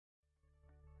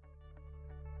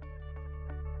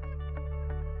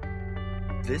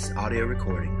This audio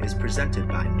recording is presented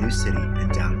by New City in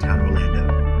downtown Orlando.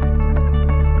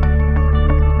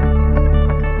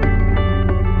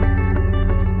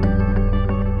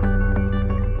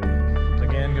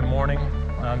 Again, good morning.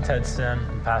 I'm Ted Sin,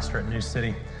 I'm pastor at New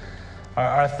City.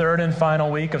 Our third and final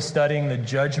week of studying the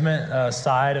judgment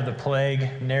side of the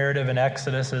plague narrative in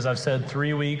Exodus. As I've said,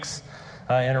 3 weeks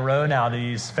in a row now,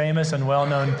 these famous and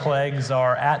well-known plagues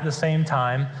are at the same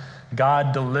time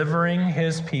God delivering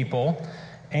his people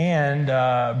and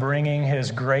bringing his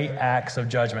great acts of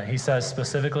judgment. He says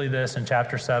specifically this in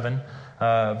chapter 7,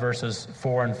 verses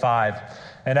 4 and 5.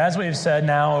 And as we've said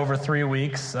now over 3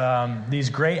 weeks, these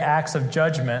great acts of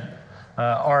judgment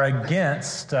are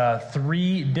against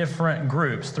three different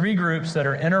groups, three groups that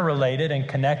are interrelated and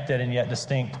connected and yet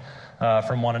distinct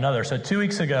from one another. So 2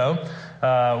 weeks ago,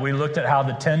 we looked at how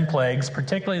the 10 plagues,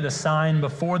 particularly the sign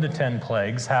before the 10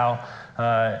 plagues, how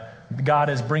God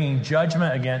is bringing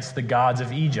judgment against the gods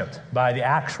of Egypt by the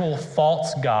actual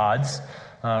false gods,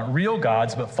 real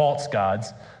gods, but false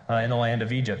gods in the land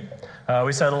of Egypt.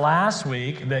 We said last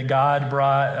week that God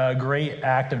brought a great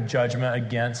act of judgment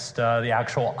against the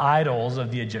actual idols of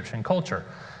the Egyptian culture.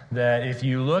 That if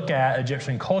you look at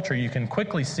Egyptian culture, you can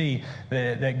quickly see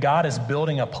that God is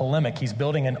building a polemic. He's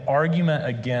building an argument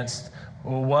against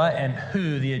what and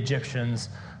who the Egyptians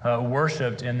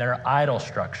worshipped in their idol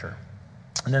structure.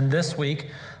 And then this week,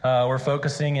 we're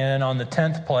focusing in on the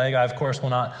 10th plague. I, of course,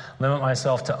 will not limit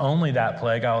myself to only that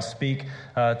plague. I'll speak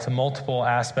to multiple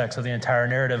aspects of the entire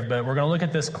narrative, but we're going to look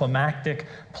at this climactic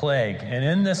plague. And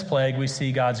in this plague, we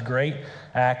see God's great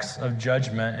acts of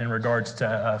judgment in regards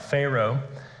to Pharaoh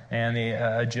and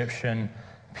the Egyptian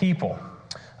people.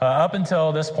 Up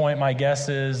until this point, my guess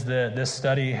is that this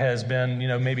study has been,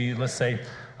 maybe, let's say,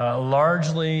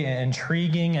 largely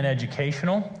intriguing and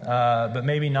educational, but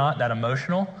maybe not that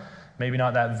emotional, maybe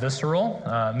not that visceral,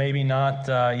 maybe not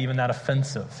even that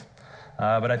offensive.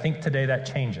 But I think today that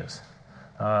changes,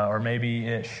 or maybe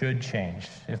it should change.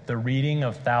 If the reading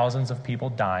of thousands of people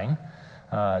dying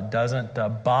doesn't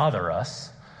bother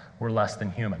us, we're less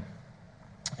than human.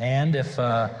 And if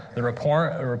the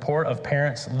report of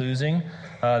parents losing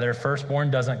their firstborn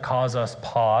doesn't cause us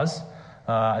pause,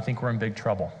 I think we're in big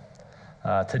trouble.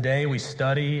 Today we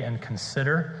study and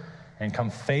consider and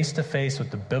come face to face with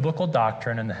the biblical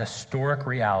doctrine and the historic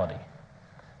reality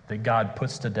that God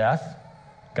puts to death,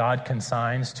 God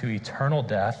consigns to eternal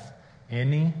death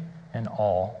any and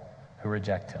all who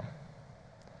reject him.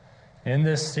 In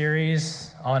this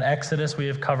series on Exodus, we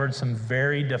have covered some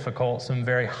very difficult, some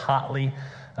very hotly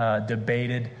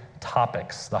debated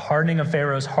topics. The hardening of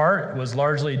Pharaoh's heart was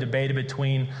largely debated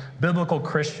between biblical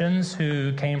Christians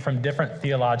who came from different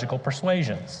theological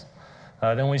persuasions.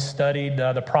 Then we studied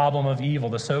the problem of evil,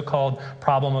 the so-called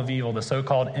problem of evil, the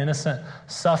so-called innocent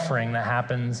suffering that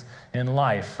happens in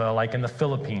life, like in the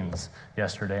Philippines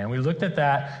yesterday. And we looked at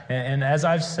that, and as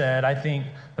I've said, I think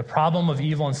the problem of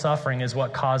evil and suffering is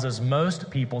what causes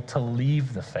most people to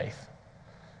leave the faith.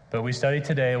 But we study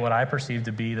today what I perceive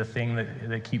to be the thing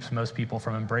that keeps most people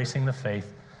from embracing the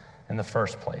faith in the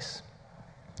first place.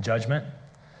 Judgment,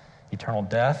 eternal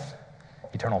death,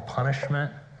 eternal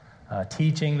punishment,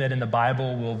 teaching that in the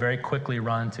Bible will very quickly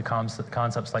run to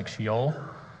concepts like Sheol,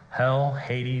 hell,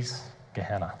 Hades,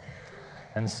 Gehenna.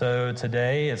 And so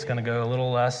today it's going to go a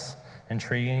little less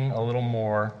intriguing, a little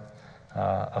more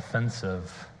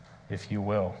offensive, if you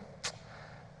will.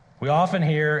 We often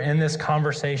hear in this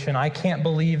conversation, I can't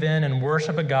believe in and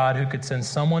worship a God who could send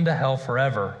someone to hell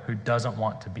forever who doesn't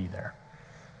want to be there.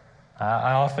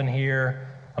 I often hear,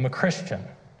 I'm a Christian.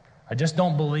 I just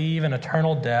don't believe in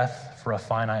eternal death for a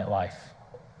finite life.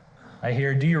 I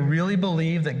hear, do you really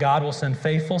believe that God will send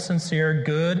faithful, sincere,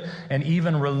 good, and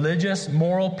even religious,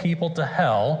 moral people to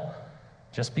hell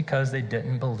just because they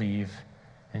didn't believe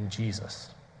in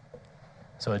Jesus?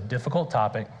 So a difficult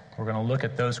topic. We're going to look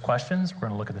at those questions. We're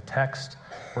going to look at the text.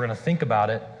 We're going to think about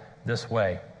it this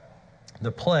way.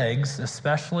 The plagues,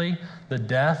 especially the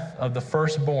death of the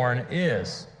firstborn,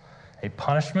 is a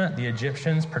punishment the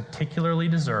Egyptians particularly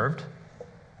deserved,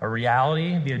 a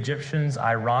reality the Egyptians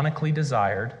ironically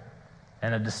desired,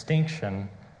 and a distinction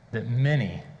that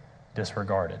many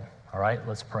disregarded. All right,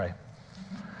 let's pray.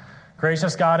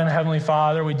 Gracious God and Heavenly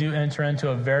Father, we do enter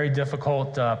into a very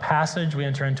difficult passage. We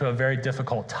enter into a very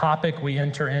difficult topic. We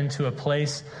enter into a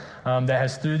place that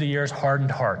has through the years hardened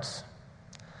hearts.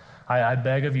 I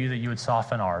beg of you that you would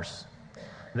soften ours,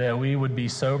 that we would be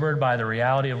sobered by the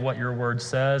reality of what your word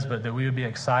says, but that we would be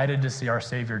excited to see our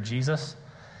Savior Jesus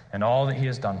and all that he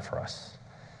has done for us.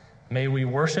 May we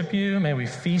worship you. May we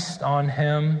feast on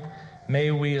him.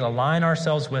 May we align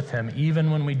ourselves with him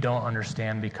even when we don't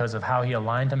understand because of how he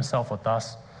aligned himself with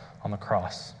us on the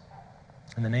cross.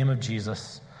 In the name of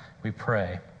Jesus, we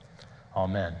pray.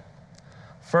 Amen.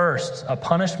 First, a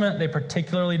punishment they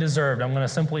particularly deserved. I'm going to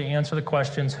simply answer the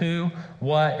questions who,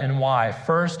 what, and why.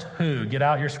 First, who? Get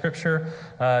out your scripture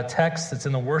text that's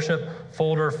in the worship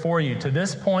folder for you. To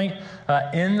this point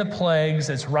in the plagues,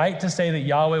 it's right to say that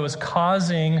Yahweh was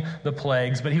causing the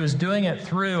plagues, but he was doing it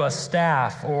through a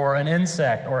staff or an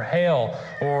insect or hail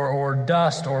or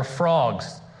dust or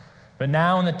frogs. But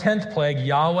now in the 10th plague,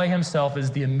 Yahweh himself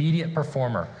is the immediate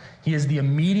performer. He is the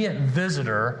immediate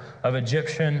visitor of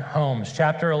Egyptian homes.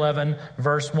 Chapter 11,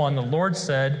 verse 1, the Lord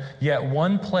said, "Yet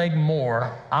one plague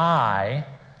more I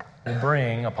will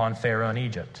bring upon Pharaoh and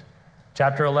Egypt."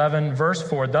 Chapter 11, verse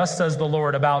 4, "Thus says the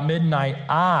Lord, about midnight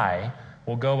I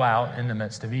will go out in the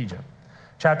midst of Egypt."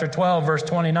 Chapter 12, verse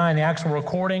 29, the actual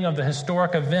recording of the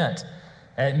historic event.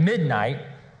 At midnight,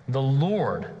 the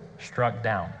Lord struck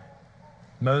down.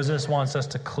 Moses wants us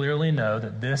to clearly know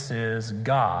that this is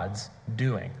God's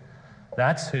doing.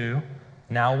 That's who.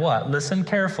 Now what? Listen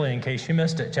carefully in case you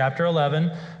missed it. Chapter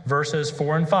 11, verses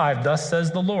 4 and 5. "Thus says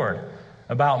the Lord,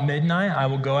 about midnight I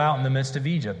will go out in the midst of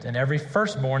Egypt, and every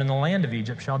firstborn in the land of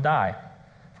Egypt shall die.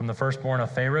 From the firstborn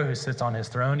of Pharaoh who sits on his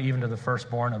throne, even to the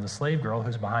firstborn of the slave girl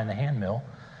who's behind the handmill,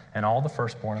 and all the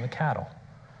firstborn of the cattle."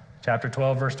 Chapter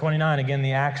 12, verse 29, again,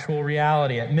 the actual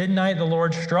reality. "At midnight the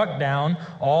Lord struck down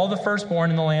all the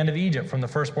firstborn in the land of Egypt, from the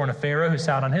firstborn of Pharaoh who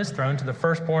sat on his throne to the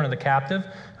firstborn of the captive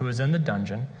who was in the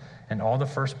dungeon, and all the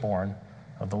firstborn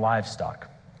of the livestock."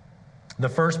 The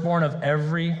firstborn of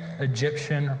every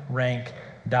Egyptian rank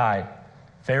died.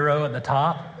 Pharaoh at the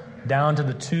top, down to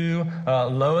the two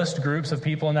lowest groups of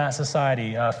people in that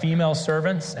society, female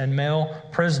servants and male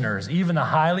prisoners. Even the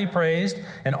highly praised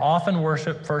and often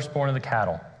worshiped firstborn of the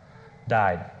cattle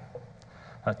died.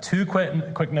 Two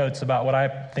quick notes about what I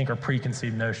think are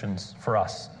preconceived notions for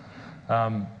us.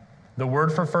 The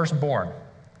word for firstborn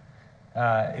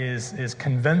is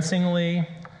convincingly,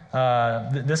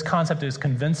 this concept is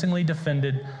convincingly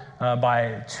defended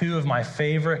by two of my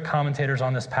favorite commentators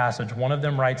on this passage. One of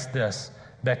them writes this: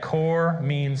 Bekor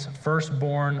means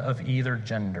firstborn of either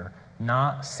gender,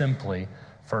 not simply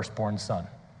firstborn son.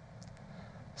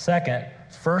 Second,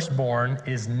 firstborn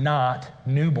is not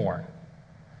newborn.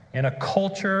 In a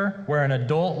culture where an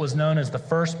adult was known as the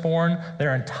firstborn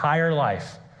their entire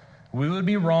life, we would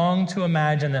be wrong to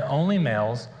imagine that only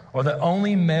males or that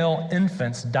only male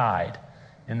infants died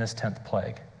in this 10th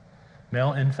plague.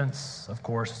 Male infants, of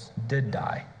course, did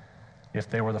die if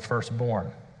they were the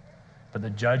firstborn. But the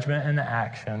judgment and the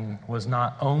action was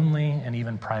not only and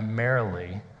even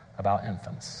primarily about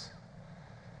infants.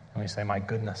 And we say, my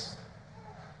goodness,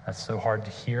 that's so hard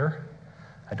to hear.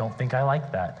 I don't think I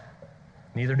like that.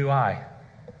 Neither do I.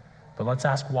 But let's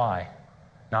ask why.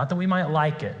 Not that we might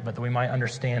like it, but that we might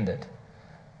understand it.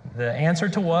 The answer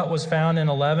to what was found in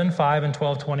 11:5 and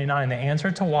 12:29. The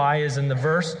answer to why is in the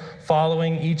verse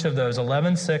following each of those,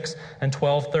 11:6 and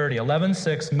 12:30.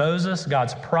 11:6, Moses,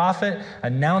 God's prophet,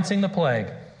 announcing the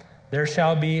plague. There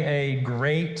shall be a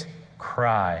great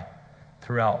cry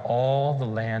throughout all the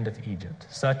land of Egypt,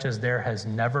 such as there has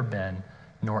never been,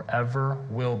 nor ever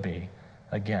will be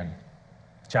again.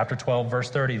 Chapter 12, verse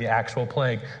 30, the actual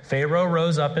plague. Pharaoh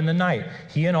rose up in the night,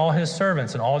 he and all his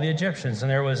servants and all the Egyptians, and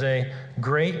there was a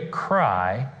great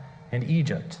cry in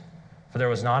Egypt, for there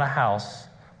was not a house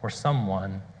where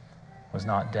someone was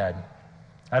not dead.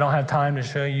 I don't have time to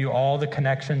show you all the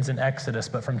connections in Exodus,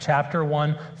 but from chapter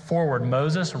 1 forward,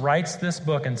 Moses writes this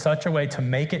book in such a way to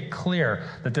make it clear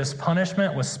that this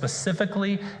punishment was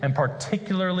specifically and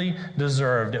particularly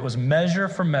deserved. It was measure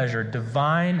for measure,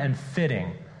 divine and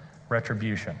fitting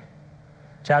retribution.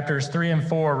 Chapters 3 and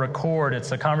 4 record,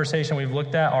 it's a conversation we've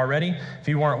looked at already. If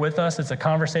you weren't with us, it's a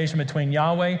conversation between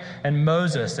Yahweh and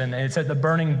Moses, and it's at the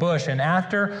burning bush. And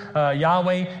after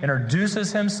Yahweh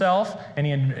introduces himself, and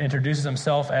he introduces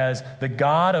himself as the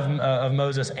God of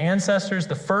Moses' ancestors,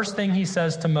 the first thing he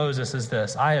says to Moses is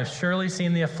this: I have surely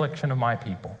seen the affliction of my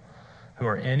people who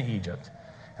are in Egypt,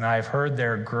 and I have heard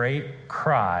their great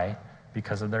cry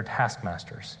because of their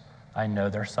taskmasters. I know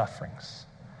their sufferings.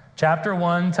 Chapter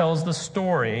 1 tells the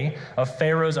story of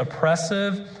Pharaoh's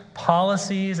oppressive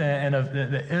policies and of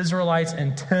the Israelites'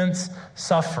 intense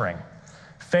suffering.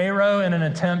 Pharaoh, in an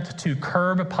attempt to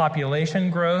curb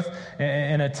population growth, in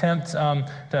an attempt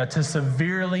to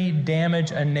severely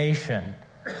damage a nation,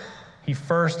 he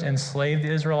first enslaved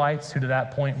the Israelites, who to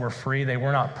that point were free. They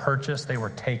were not purchased, they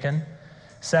were taken.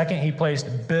 Second, he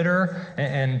placed bitter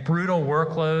and brutal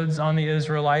workloads on the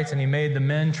Israelites, and he made the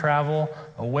men travel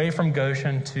away from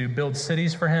Goshen to build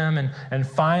cities for him. And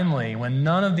finally, when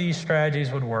none of these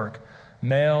strategies would work,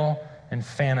 male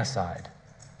infanticide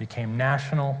became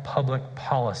national public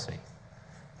policy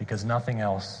because nothing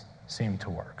else seemed to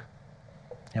work.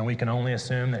 And we can only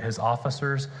assume that his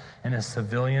officers and his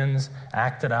civilians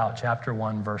acted out chapter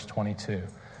 1, verse 22,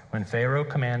 when Pharaoh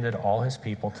commanded all his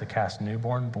people to cast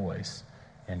newborn boys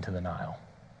into the Nile.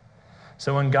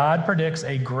 So when God predicts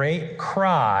a great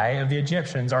cry of the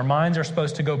Egyptians, our minds are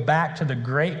supposed to go back to the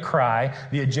great cry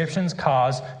the Egyptians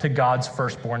caused to God's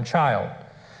firstborn child.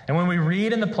 And when we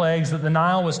read in the plagues that the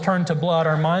Nile was turned to blood,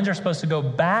 our minds are supposed to go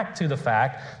back to the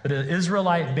fact that the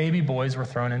Israelite baby boys were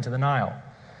thrown into the Nile.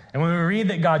 And when we read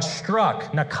that God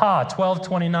struck Nakah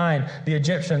 12:29, the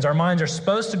Egyptians, our minds are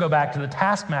supposed to go back to the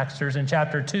taskmasters in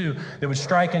chapter 2 that would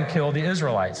strike and kill the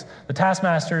Israelites. The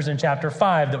taskmasters in chapter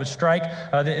 5 that would strike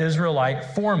the Israelite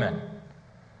foremen.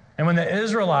 And when the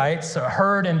Israelites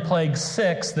heard in plague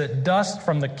 6 that dust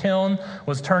from the kiln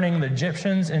was turning the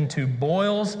Egyptians into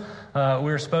boils,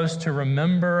 we were supposed to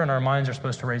remember, and our minds are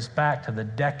supposed to race back to the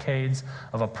decades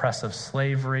of oppressive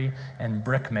slavery and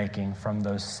brickmaking from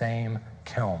those same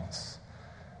kilns.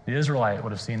 The Israelite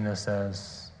would have seen this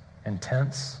as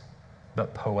intense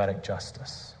but poetic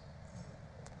justice.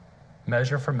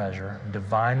 Measure for measure,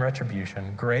 divine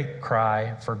retribution, great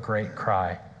cry for great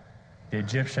cry. The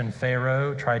Egyptian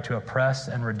Pharaoh tried to oppress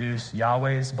and reduce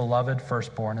Yahweh's beloved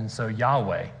firstborn, and so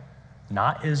Yahweh,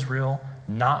 not Israel,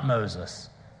 not Moses,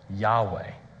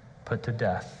 Yahweh put to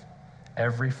death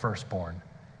every firstborn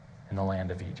in the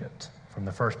land of Egypt, from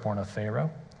the firstborn of Pharaoh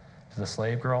to the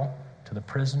slave girl to the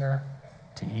prisoner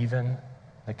to even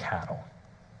the cattle.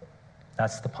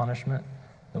 That's the punishment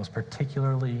that was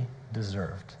particularly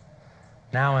deserved.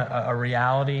 Now, a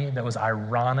reality that was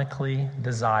ironically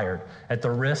desired at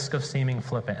the risk of seeming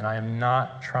flippant, and I am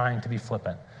not trying to be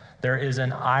flippant. There is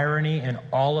an irony in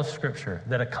all of Scripture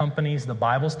that accompanies the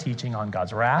Bible's teaching on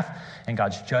God's wrath and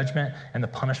God's judgment and the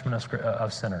punishment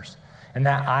of sinners. And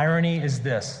that irony is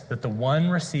this, that the one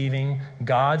receiving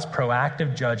God's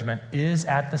proactive judgment is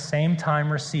at the same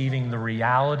time receiving the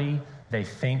reality they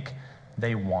think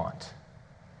they want.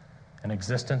 An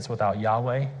existence without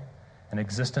Yahweh, an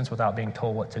existence without being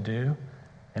told what to do,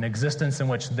 an existence in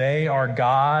which they are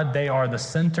God, they are the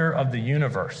center of the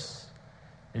universe.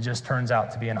 It just turns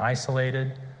out to be an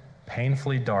isolated,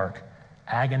 painfully dark,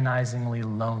 agonizingly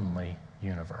lonely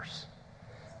universe.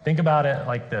 Think about it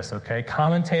like this, okay?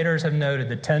 Commentators have noted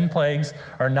the 10 plagues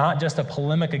are not just a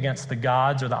polemic against the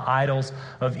gods or the idols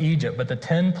of Egypt, but the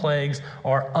 10 plagues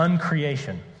are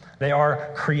uncreation. They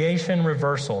are creation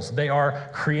reversals. They are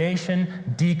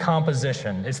creation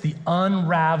decomposition. It's the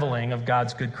unraveling of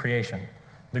God's good creation.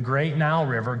 The great Nile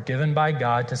River, given by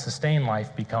God to sustain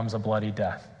life, becomes a bloody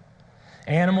death.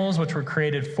 Animals which were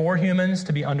created for humans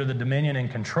to be under the dominion and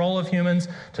control of humans,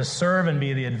 to serve and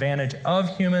be the advantage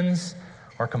of humans,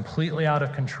 are completely out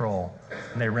of control,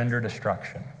 and they render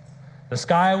destruction. The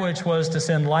sky, which was to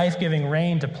send life-giving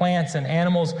rain to plants and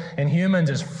animals and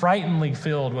humans, is frighteningly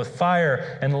filled with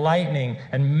fire and lightning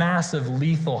and massive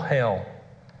lethal hail.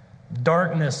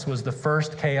 Darkness was the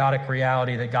first chaotic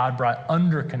reality that God brought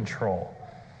under control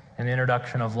in the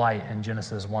introduction of light in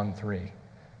Genesis 1:3.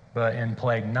 But in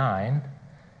Plague 9,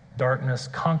 darkness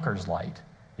conquers light,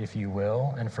 if you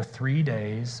will, and for 3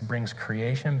 days brings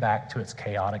creation back to its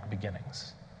chaotic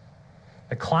beginnings.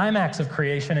 The climax of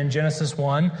creation in Genesis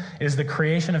 1 is the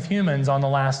creation of humans on the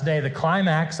last day. The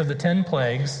climax of the 10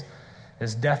 plagues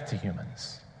is death to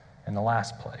humans in the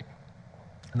last plague.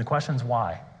 And the question is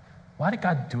why? Why did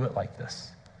God do it like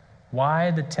this?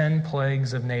 Why the 10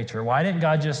 plagues of nature? Why didn't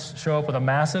God just show up with a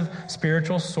massive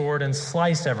spiritual sword and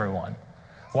slice everyone?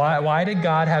 Why did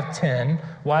God have 10?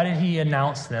 Why did he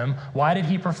announce them? Why did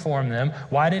he perform them?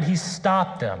 Why did he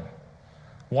stop them?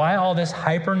 Why all this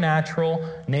hypernatural,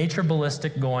 nature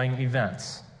ballistic going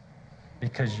events?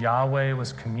 Because Yahweh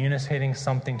was communicating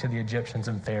something to the Egyptians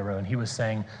and Pharaoh, and he was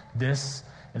saying, this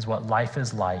is what life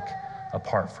is like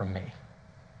apart from me.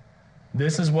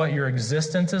 This is what your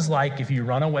existence is like if you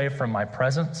run away from my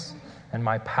presence and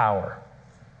my power.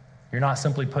 You're not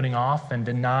simply putting off and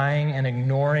denying and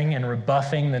ignoring and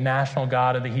rebuffing the national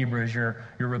God of the Hebrews. You're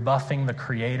rebuffing the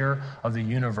creator of the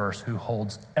universe who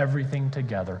holds everything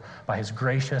together by his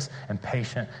gracious and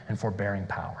patient and forbearing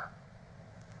power.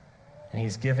 And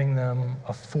he's giving them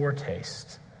a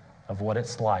foretaste of what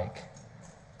it's like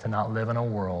to not live in a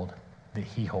world that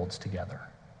he holds together.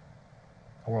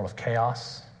 A world of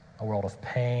chaos, a world of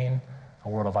pain, a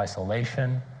world of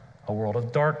isolation, a world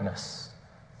of darkness.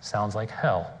 Sounds like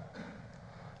hell.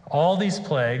 All these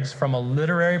plagues, from a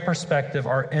literary perspective,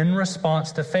 are in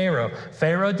response to Pharaoh.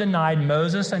 Pharaoh denied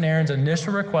Moses and Aaron's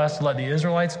initial request to let the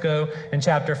Israelites go in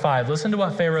chapter 5. Listen to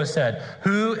what Pharaoh said.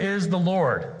 Who is the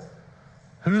Lord?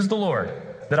 Who's the Lord?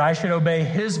 that I should obey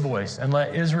his voice and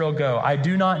let Israel go. I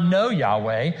do not know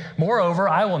Yahweh. Moreover,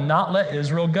 I will not let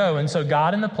Israel go. And so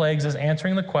God in the plagues is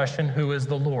answering the question, who is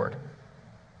the Lord?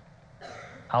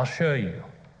 I'll show you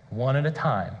one at a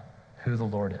time who the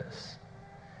Lord is.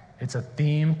 It's a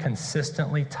theme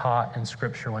consistently taught in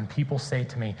Scripture when people say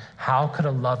to me, how could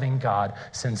a loving God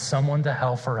send someone to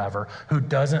hell forever who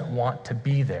doesn't want to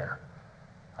be there?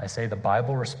 I say the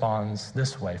Bible responds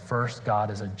this way. First, God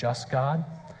is a just God,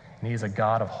 and he's a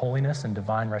God of holiness and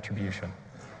divine retribution.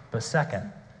 But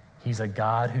second, he's a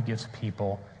God who gives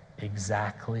people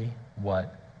exactly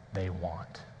what they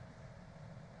want.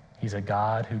 He's a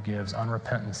God who gives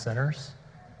unrepentant sinners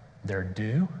their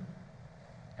due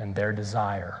and their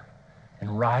desire. In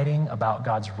writing about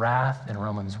God's wrath in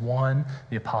Romans 1,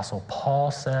 the Apostle Paul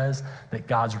says that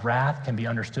God's wrath can be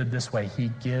understood this way.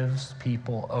 He gives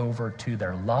people over to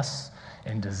their lusts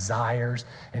and desires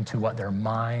and to what their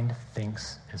mind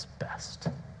thinks is best.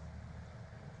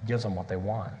 He gives them what they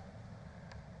want.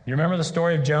 You remember the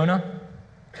story of Jonah,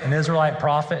 an Israelite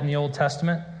prophet in the Old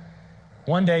Testament?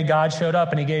 One day, God showed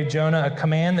up and he gave Jonah a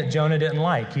command that Jonah didn't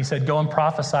like. He said, go and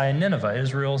prophesy in Nineveh,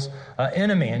 Israel's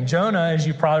enemy. And Jonah, as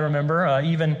you probably remember,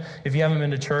 even if you haven't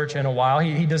been to church in a while,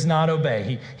 he does not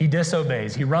obey. He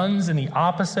disobeys. He runs in the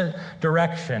opposite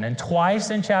direction. And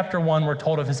twice in chapter 1, we're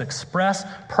told of his express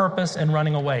purpose in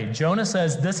running away. Jonah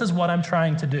says, this is what I'm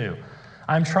trying to do.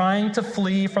 I'm trying to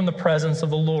flee from the presence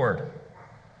of the Lord.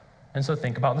 And so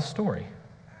think about the story.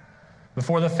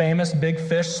 Before the famous big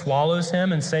fish swallows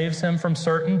him and saves him from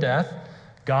certain death,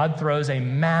 God throws a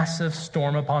massive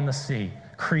storm upon the sea,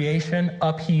 creation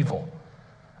upheaval.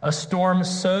 A storm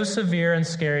so severe and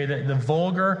scary that the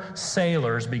vulgar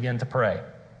sailors begin to pray.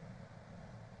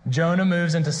 Jonah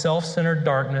moves into self-centered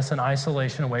darkness and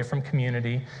isolation away from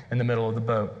community in the middle of the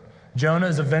boat. Jonah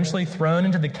is eventually thrown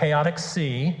into the chaotic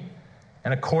sea.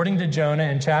 And according to Jonah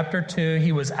in chapter 2,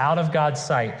 he was out of God's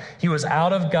sight. He was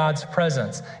out of God's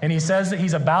presence. And he says that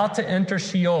he's about to enter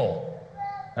Sheol,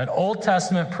 an Old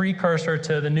Testament precursor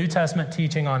to the New Testament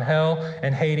teaching on hell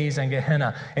and Hades and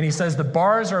Gehenna. And he says the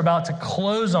bars are about to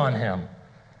close on him.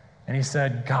 And he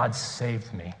said, God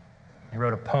saved me. He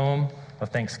wrote a poem of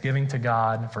thanksgiving to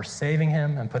God for saving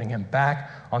him and putting him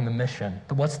back on the mission.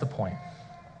 But what's the point?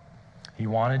 He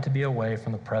wanted to be away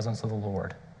from the presence of the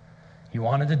Lord. He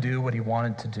wanted to do what he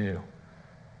wanted to do.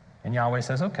 And Yahweh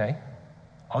says, okay,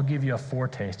 I'll give you a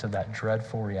foretaste of that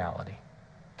dreadful reality.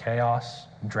 Chaos,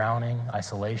 drowning,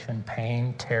 isolation,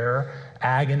 pain, terror,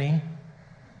 agony.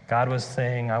 God was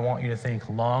saying, I want you to think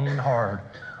long and hard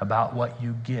about what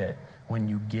you get when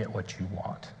you get what you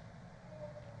want.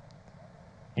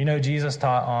 You know, Jesus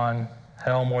taught on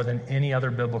hell more than any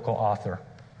other biblical author.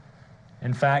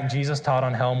 In fact, Jesus taught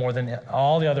on hell more than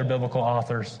all the other biblical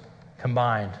authors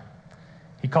combined.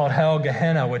 He called hell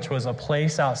Gehenna, which was a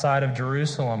place outside of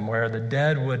Jerusalem where the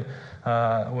dead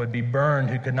would be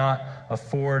burned who could not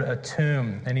afford a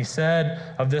tomb. And he said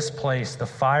of this place, the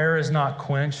fire is not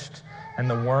quenched and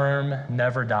the worm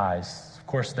never dies. Of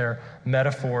course, they're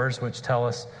metaphors which tell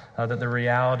us that the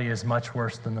reality is much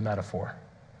worse than the metaphor.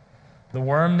 The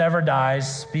worm never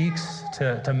dies speaks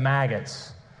to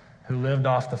maggots who lived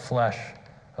off the flesh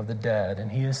of the dead.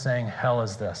 And he is saying hell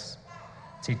is this.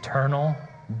 It's eternal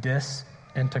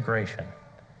disintegration,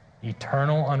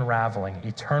 eternal unraveling,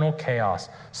 eternal chaos,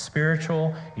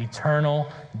 spiritual,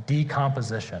 eternal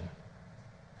decomposition.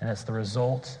 And it's the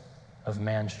result of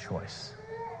man's choice.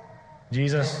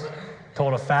 Jesus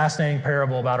told a fascinating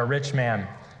parable about a rich man.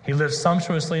 He lived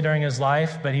sumptuously during his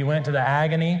life, but he went to the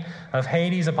agony of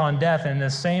Hades upon death. And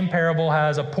this same parable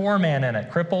has a poor man in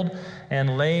it, crippled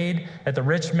and laid at the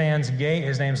rich man's gate.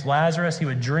 His name's Lazarus. He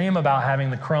would dream about having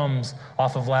the crumbs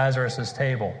off of Lazarus's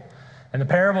table. And the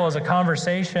parable is a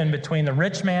conversation between the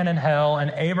rich man in hell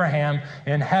and Abraham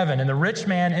in heaven. And the rich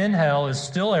man in hell is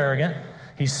still arrogant.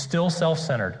 He's still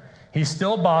self-centered. He's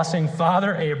still bossing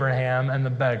Father Abraham and the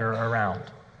beggar around.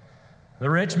 The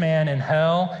rich man in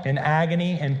hell, in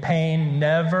agony, in pain,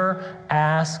 never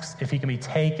asks if he can be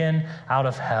taken out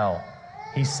of hell.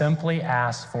 He simply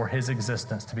asks for his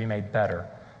existence to be made better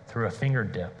through a finger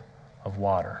dip of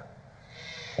water.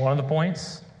 One of the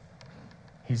points,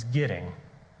 he's getting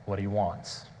what he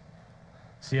wants.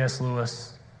 C.S.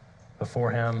 Lewis, before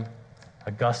him,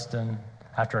 Augustine,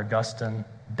 after Augustine,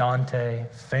 Dante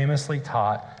famously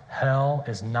taught, hell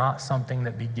is not something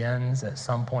that begins at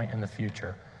some point in the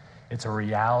future. It's a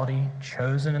reality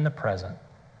chosen in the present.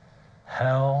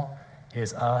 Hell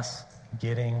is us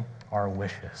getting our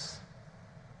wishes.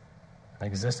 An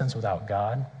existence without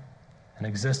God, an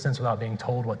existence without being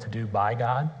told what to do by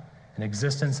God, an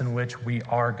existence in which we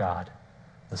are God,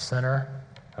 the center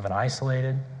of an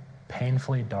isolated,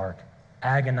 painfully dark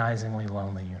agonizingly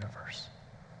lonely universe.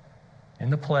 In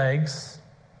the plagues,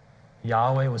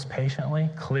 Yahweh was patiently,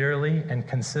 clearly, and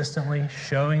consistently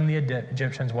showing the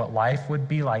Egyptians what life would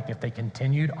be like if they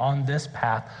continued on this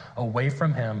path away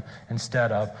from him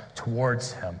instead of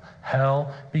towards him.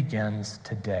 Hell begins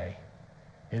today.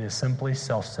 It is simply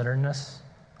self-centeredness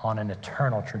on an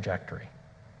eternal trajectory.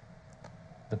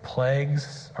 The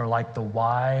plagues are like the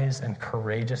wise and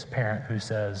courageous parent who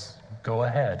says, "Go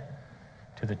ahead,"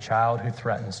 to the child who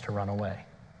threatens to run away.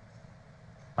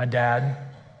 My dad,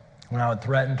 when I would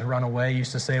threaten to run away,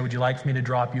 used to say, "Would you like for me to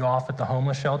drop you off at the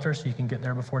homeless shelter so you can get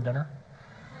there before dinner?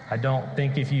 I don't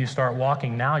think if you start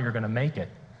walking now, you're going to make it.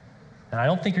 And I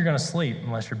don't think you're going to sleep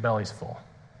unless your belly's full."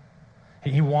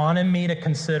 He wanted me to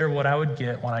consider what I would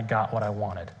get when I got what I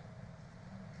wanted.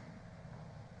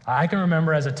 I can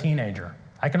remember as a teenager,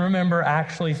 I can remember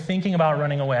actually thinking about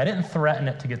running away. I didn't threaten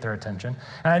it to get their attention,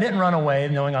 and I didn't run away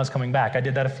knowing I was coming back. I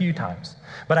did that a few times.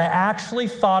 But I actually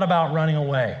thought about running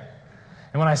away.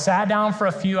 And when I sat down for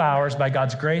a few hours, by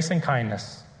God's grace and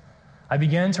kindness, I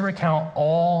began to recount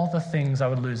all the things I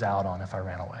would lose out on if I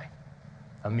ran away.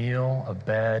 A meal, a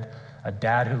bed, a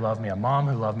dad who loved me, a mom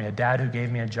who loved me, a dad who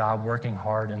gave me a job working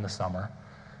hard in the summer,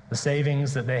 the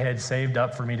savings that they had saved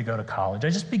up for me to go to college. I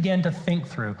just began to think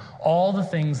through all the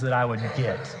things that I would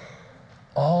get,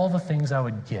 all the things I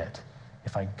would get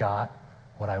if I got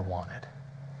what I wanted.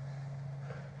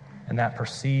 And that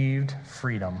perceived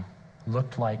freedom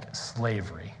looked like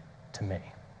slavery to me.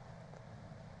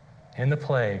 In the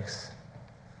plagues,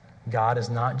 God is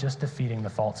not just defeating the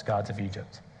false gods of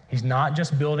Egypt. He's not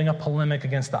just building a polemic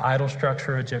against the idol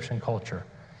structure of Egyptian culture.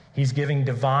 He's giving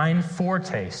divine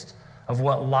foretaste of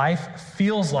what life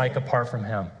feels like apart from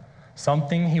him.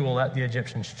 Something he will let the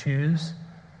Egyptians choose,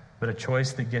 but a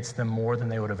choice that gets them more than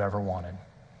they would have ever wanted.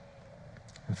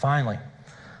 And finally,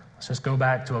 let's just go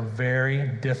back to a very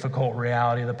difficult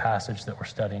reality of the passage that we're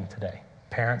studying today.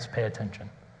 Parents, pay attention.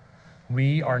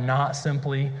 We are not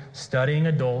simply studying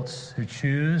adults who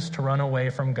choose to run away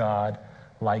from God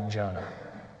like Jonah.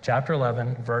 Chapter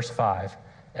 11, verse 5,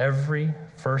 every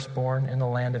firstborn in the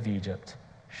land of Egypt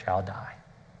shall die.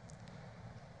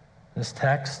 This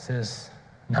text is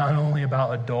not only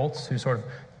about adults who sort of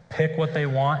pick what they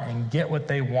want and get what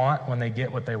they want when they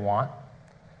get what they want.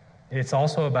 It's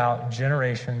also about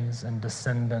generations and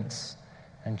descendants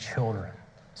and children.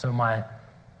 So my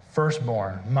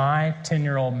firstborn, my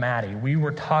 10-year-old Maddie, we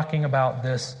were talking about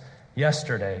this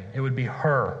yesterday. It would be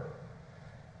her.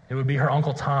 It would be her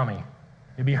Uncle Tommy.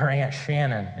 It would be her Aunt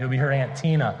Shannon. It would be her Aunt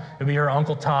Tina. It would be her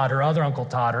Uncle Todd, her other Uncle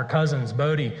Todd, her cousins,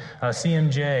 Bodie,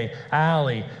 CMJ,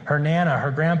 Allie, her Nana,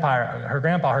 her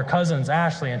grandpa, her cousins,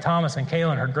 Ashley and Thomas and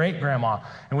Kaylin, her great-grandma.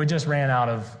 And we just ran out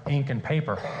of ink and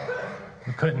paper.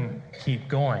 We couldn't keep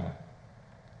going.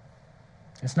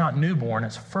 It's not newborn,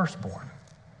 it's firstborn.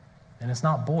 And it's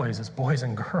not boys, it's boys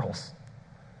and girls.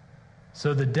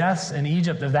 So the deaths in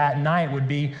Egypt of that night would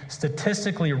be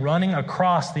statistically running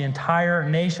across the entire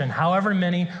nation. However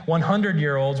many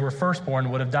 100-year-olds were firstborn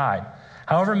would have died.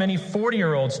 However many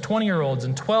 40-year-olds, 20-year-olds,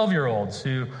 and 12-year-olds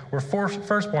who were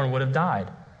firstborn would have died.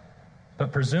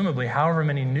 But presumably, however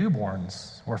many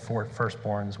newborns were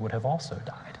firstborns would have also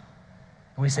died.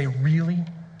 And we say, really?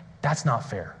 That's not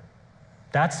fair.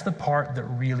 That's the part that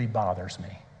really bothers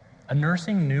me. A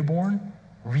nursing newborn?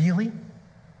 Really?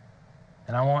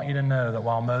 And I want you to know that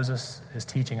while Moses is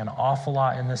teaching an awful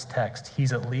lot in this text,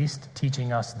 he's at least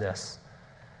teaching us this.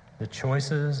 The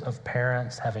choices of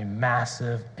parents have a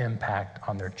massive impact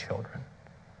on their children.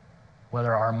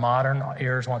 Whether our modern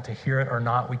ears want to hear it or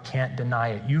not, we can't deny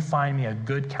it. You find me a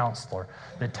good counselor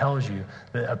that tells you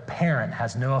that a parent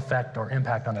has no effect or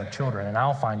impact on their children, and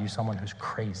I'll find you someone who's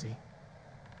crazy.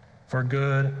 For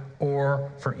good or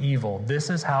for evil. This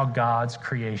is how God's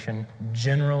creation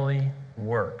generally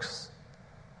works.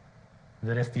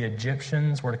 That if the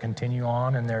Egyptians were to continue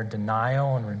on in their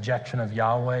denial and rejection of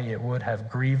Yahweh, it would have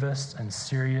grievous and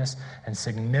serious and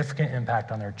significant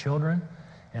impact on their children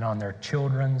and on their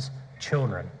children's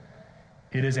children.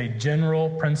 It is a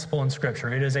general principle in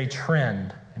Scripture. It is a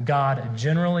trend. God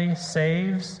generally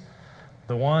saves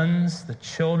the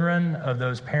children of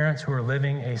those parents who are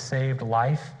living a saved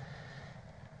life,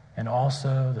 and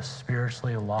also the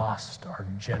spiritually lost are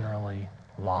generally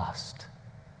lost.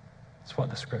 That's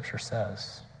what the Scripture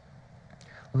says.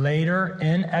 Later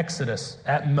in Exodus,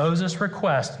 at Moses'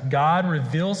 request, God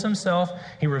reveals himself.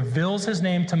 He reveals his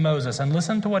name to Moses. And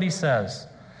listen to what he says.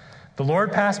 The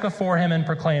Lord passed before him and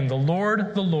proclaimed, the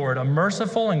Lord, a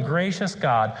merciful and gracious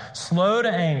God, slow to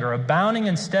anger, abounding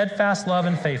in steadfast love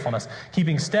and faithfulness,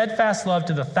 keeping steadfast love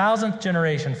to the 1,000th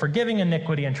generation, forgiving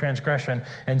iniquity and transgression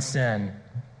and sin,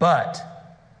 but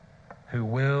who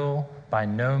will by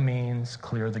no means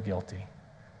clear the guilty,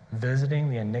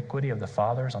 visiting the iniquity of the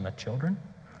fathers on the children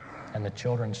and the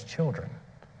children's children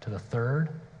to the third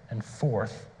and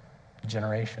fourth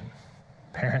generation.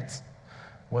 Parents,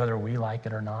 whether we like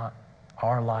it or not,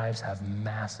 our lives have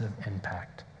massive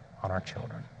impact on our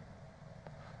children.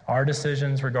 Our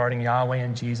decisions regarding Yahweh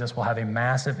and Jesus will have a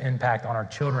massive impact on our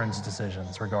children's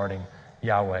decisions regarding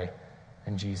Yahweh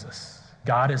and Jesus.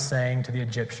 God is saying to the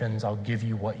Egyptians, I'll give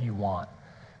you what you want,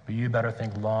 but you better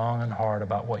think long and hard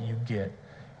about what you get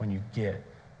when you get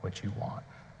what you want.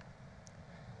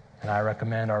 And I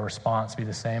recommend our response be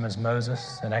the same as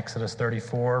Moses in Exodus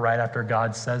 34. Right after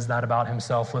God says that about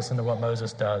himself, listen to what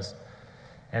Moses does.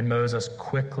 And Moses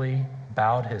quickly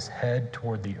bowed his head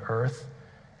toward the earth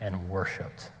and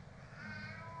worshiped.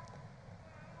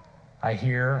 I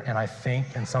hear and I think,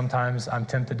 and sometimes I'm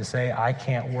tempted to say, I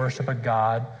can't worship a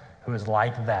God who is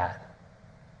like that.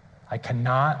 I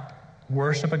cannot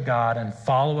worship a God and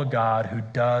follow a God who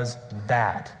does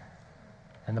that.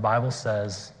 And the Bible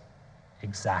says,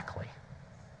 exactly.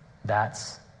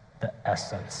 That's the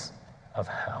essence of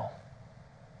hell.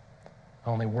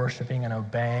 Only worshiping and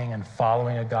obeying and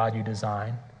following a God you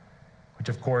design, which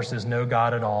of course is no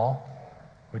God at all,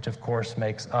 which of course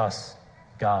makes us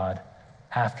God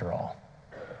after all.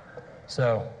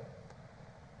 So,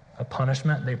 a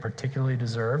punishment they particularly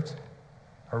deserved,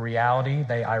 a reality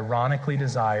they ironically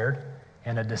desired,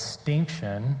 and a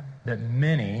distinction that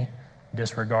many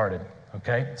disregarded.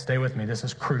 Okay? Stay with me. This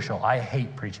is crucial. I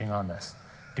hate preaching on this.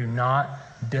 Do not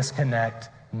disconnect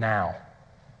now.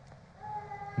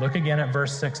 Look again at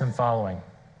verse 6 and following.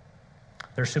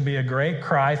 There should be a great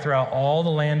cry throughout all the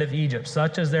land of Egypt,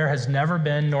 such as there has never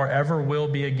been nor ever will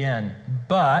be again.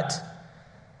 But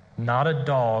not a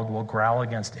dog will growl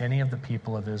against any of the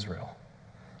people of Israel,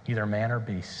 either man or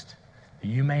beast. That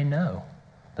you may know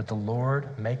that the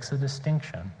Lord makes a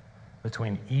distinction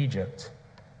between Egypt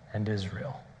and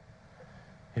Israel.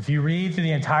 If you read through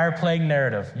the entire plague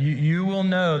narrative, you will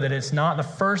know that it's not the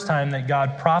first time that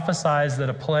God prophesies that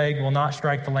a plague will not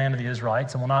strike the land of the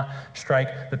Israelites and will not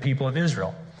strike the people of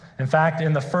Israel. In fact,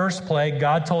 in the first plague,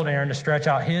 God told Aaron to stretch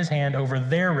out his hand over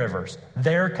their rivers,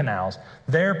 their canals,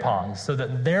 their ponds, so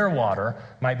that their water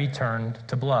might be turned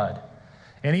to blood.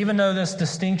 And even though this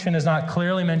distinction is not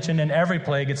clearly mentioned in every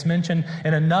plague, it's mentioned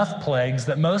in enough plagues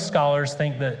that most scholars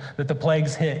think that the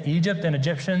plagues hit Egypt and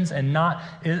Egyptians and not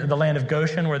the land of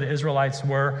Goshen where the Israelites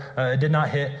were. It did not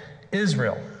hit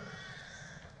Israel.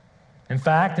 In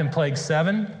fact, in plague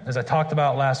 7, as I talked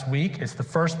about last week, it's the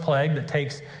first plague that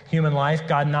takes human life.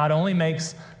 God not only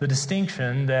makes the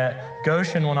distinction that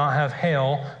Goshen will not have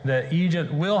hail, that Egypt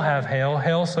will have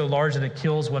hail so large that it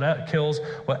kills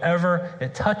whatever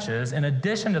it touches. In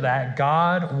addition to that,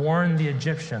 God warned the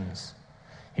Egyptians.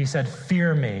 He said,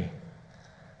 fear me,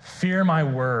 fear my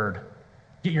word.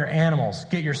 Get your animals,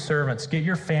 get your servants, get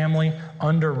your family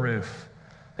under roof.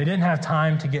 They didn't have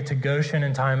time to get to Goshen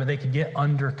in time, but they could get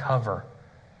under cover.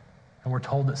 And we're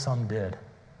told that some did.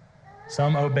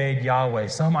 Some obeyed Yahweh.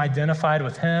 Some identified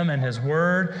with him and his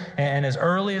word. And as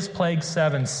early as plague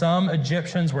 7, some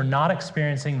Egyptians were not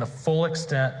experiencing the full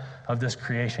extent of this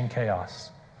creation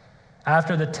chaos.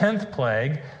 After the 10th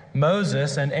plague,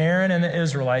 Moses and Aaron and the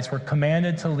Israelites were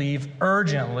commanded to leave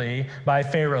urgently by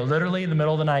Pharaoh. Literally in the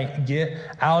middle of the night, get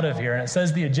out of here. And it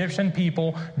says the Egyptian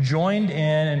people joined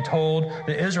in and told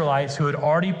the Israelites who had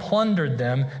already plundered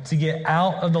them to get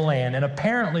out of the land. And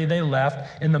apparently they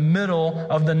left in the middle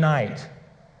of the night.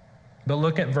 But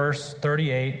look at verse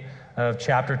 38 of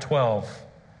chapter 12.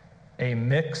 A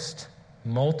mixed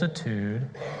multitude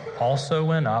also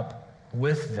went up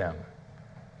with them.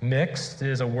 Mixed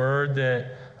is a word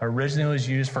that originally was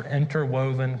used for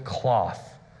interwoven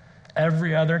cloth.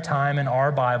 Every other time in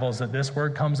our Bibles that this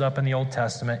word comes up in the Old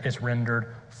Testament, it's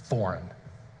rendered foreign.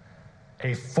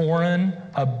 A foreign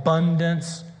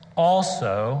abundance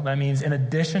also, that means in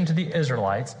addition to the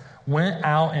Israelites, went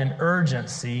out in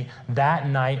urgency that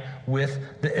night with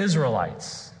the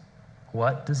Israelites.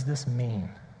 What does this mean?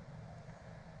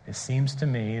 It seems to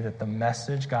me that the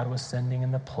message God was sending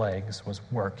in the plagues was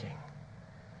working.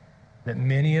 That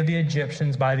many of the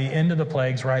Egyptians, by the end of the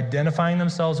plagues, were identifying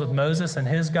themselves with Moses and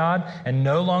his God and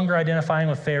no longer identifying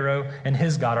with Pharaoh and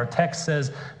his God. Our text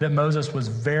says that Moses was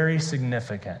very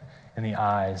significant in the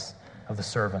eyes of the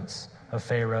servants of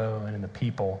Pharaoh and in the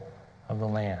people of the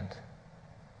land.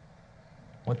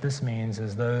 What this means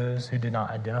is those who did not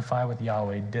identify with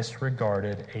Yahweh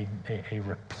disregarded a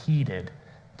repeated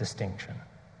distinction.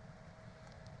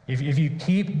 If you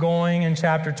keep going in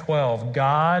chapter 12,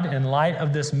 God, in light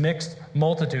of this mixed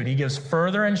multitude, he gives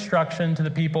further instruction to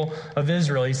the people of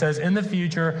Israel. He says, in the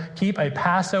future, keep a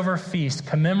Passover feast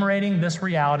commemorating this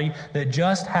reality that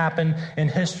just happened in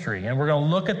history. And we're going to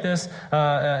look at this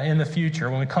in the future.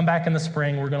 When we come back in the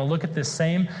spring, we're going to look at this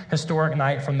same historic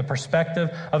night from the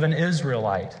perspective of an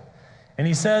Israelite. And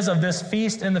he says of this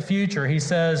feast in the future, he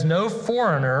says, no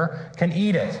foreigner can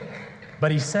eat it.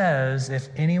 But he says, if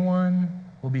anyone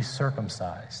will be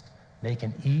circumcised, they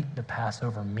can eat the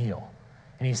Passover meal.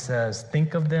 And he says,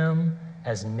 think of them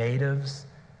as natives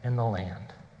in the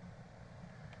land.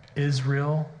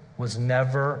 Israel was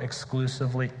never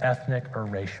exclusively ethnic or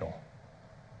racial.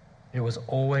 It was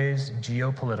always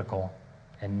geopolitical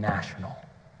and national.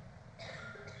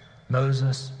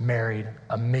 Moses married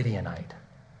a Midianite.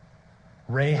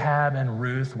 Rahab and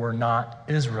Ruth were not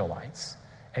Israelites.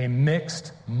 A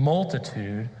mixed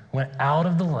multitude went out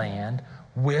of the land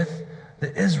with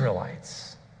the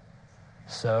Israelites.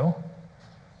 So,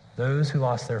 those who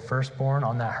lost their firstborn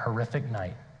on that horrific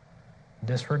night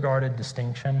disregarded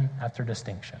distinction after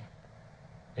distinction,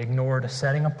 ignored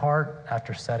setting apart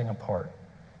after setting apart,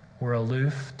 were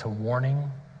aloof to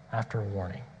warning after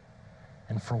warning.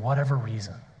 And for whatever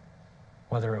reason,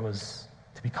 whether it was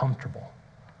to be comfortable,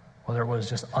 whether it was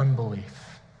just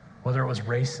unbelief, whether it was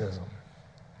racism,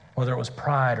 whether it was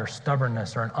pride or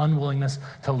stubbornness or an unwillingness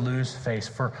to lose face,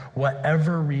 for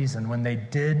whatever reason, when they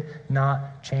did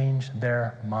not change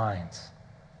their minds,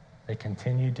 they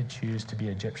continued to choose to be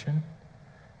Egyptian,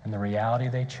 and the reality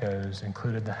they chose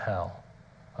included the hell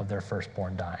of their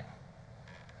firstborn dying.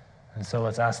 And so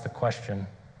let's ask the question,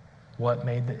 what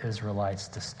made the Israelites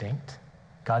distinct?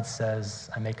 God says,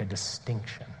 I make a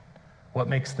distinction. What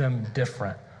makes them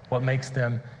different? What makes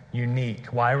them unique?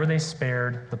 Why were they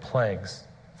spared the plagues?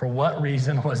 For what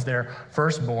reason was their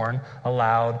firstborn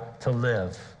allowed to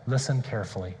live? Listen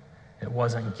carefully. It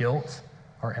wasn't guilt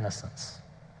or innocence.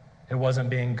 It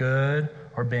wasn't being good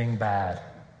or being bad.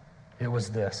 It was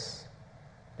this.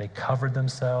 They covered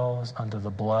themselves under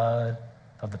the blood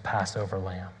of the Passover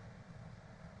lamb.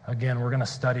 Again, we're going to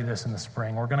study this in the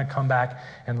spring. We're going to come back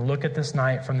and look at this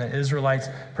night from the Israelites'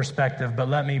 perspective. But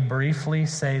let me briefly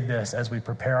say this as we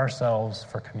prepare ourselves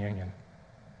for communion.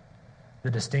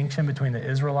 The distinction between the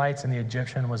Israelites and the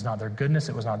Egyptian was not their goodness,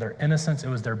 it was not their innocence, it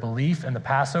was their belief in the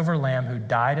Passover lamb who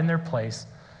died in their place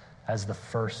as the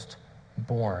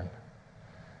firstborn.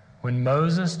 When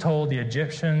Moses told the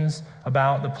Egyptians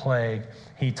about the plague,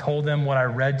 he told them what I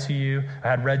had read to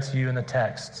you in the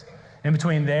text. In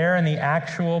between there and the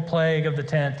actual plague of the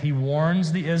 10th, he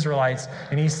warns the Israelites,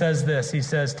 and he says this. He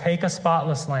says, take a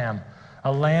spotless lamb,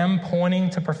 a lamb pointing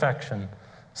to perfection.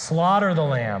 Slaughter the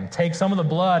lamb, take some of the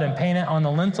blood and paint it on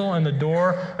the lintel and the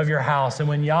door of your house. And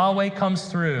when Yahweh comes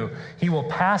through, he will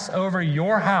pass over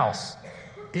your house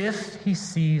if he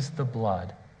sees the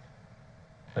blood.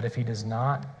 But if he does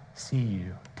not see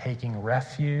you taking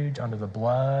refuge under the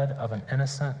blood of an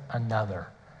innocent another,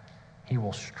 he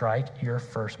will strike your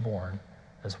firstborn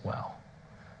as well.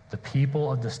 The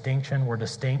people of distinction were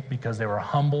distinct because they were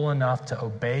humble enough to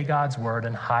obey God's word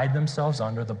and hide themselves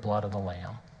under the blood of the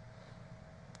Lamb.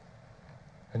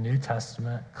 The New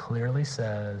Testament clearly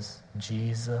says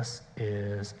Jesus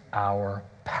is our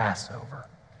Passover.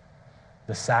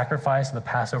 The sacrifice of the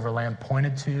Passover lamb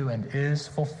pointed to and is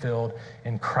fulfilled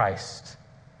in Christ.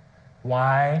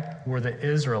 Why were the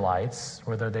Israelites,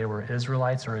 whether they were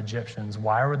Israelites or Egyptians,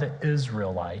 why were the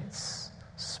Israelites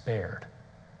spared?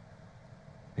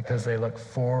 Because they looked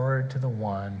forward to the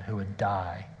one who would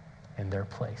die in their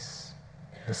place.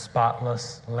 The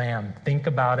spotless lamb. Think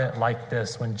about it like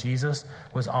this. When Jesus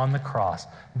was on the cross,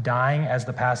 dying as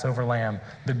the Passover lamb,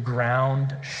 the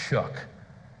ground shook.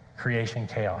 Creation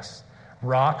chaos.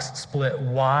 Rocks split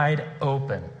wide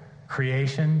open.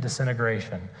 Creation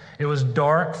disintegration. It was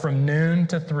dark from noon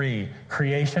to 3.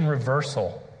 Creation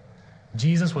reversal.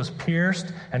 Jesus was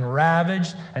pierced and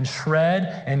ravaged and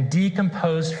shred and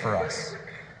decomposed for us.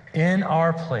 In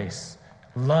our place,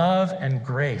 love and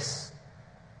grace.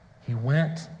 He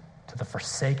went to the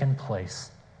forsaken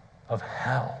place of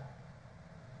hell.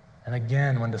 And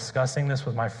again, when discussing this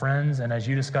with my friends, and as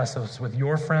you discuss this with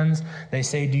your friends, they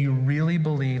say, do you really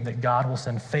believe that God will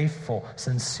send faithful,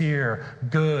 sincere,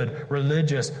 good,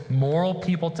 religious, moral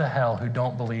people to hell who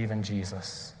don't believe in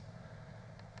Jesus?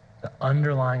 The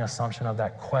underlying assumption of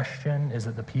that question is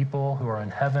that the people who are in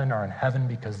heaven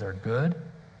because they're good,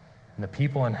 and the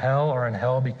people in hell are in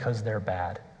hell because they're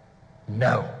bad.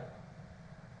 No.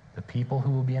 The people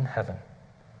who will be in heaven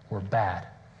were bad,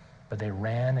 but they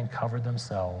ran and covered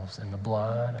themselves in the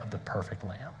blood of the perfect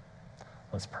Lamb.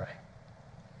 Let's pray.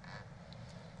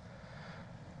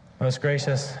 Most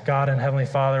gracious God and Heavenly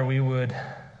Father, we would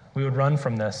run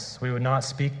from this. We would not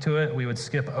speak to it. We would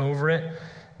skip over it.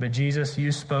 But Jesus,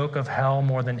 you spoke of hell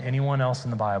more than anyone else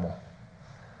in the Bible.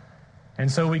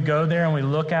 And so we go there and we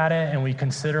look at it and we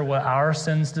consider what our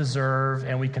sins deserve,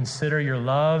 and we consider your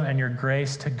love and your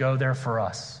grace to go there for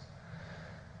us.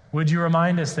 Would you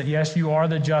remind us that, yes, you are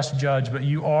the just judge, but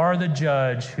you are the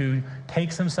judge who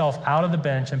takes himself out of the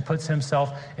bench and puts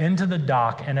himself into the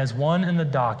dock, and as one in the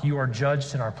dock, you are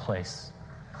judged in our place.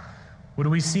 Would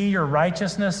we see your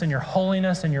righteousness and your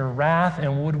holiness and your wrath,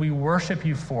 and would we worship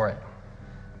you for it?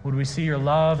 Would we see your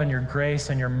love and your grace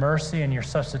and your mercy and your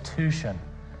substitution?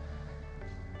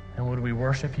 And would we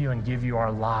worship you and give you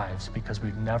our lives because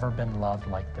we've never been loved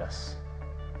like this?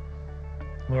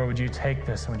 Lord, would you take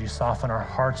this and would you soften our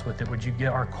hearts with it? Would you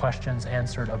get our questions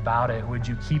answered about it? Would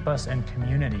you keep us in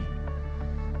community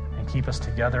and keep us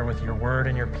together with your word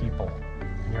and your people?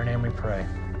 In your name we pray.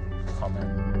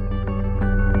 Amen.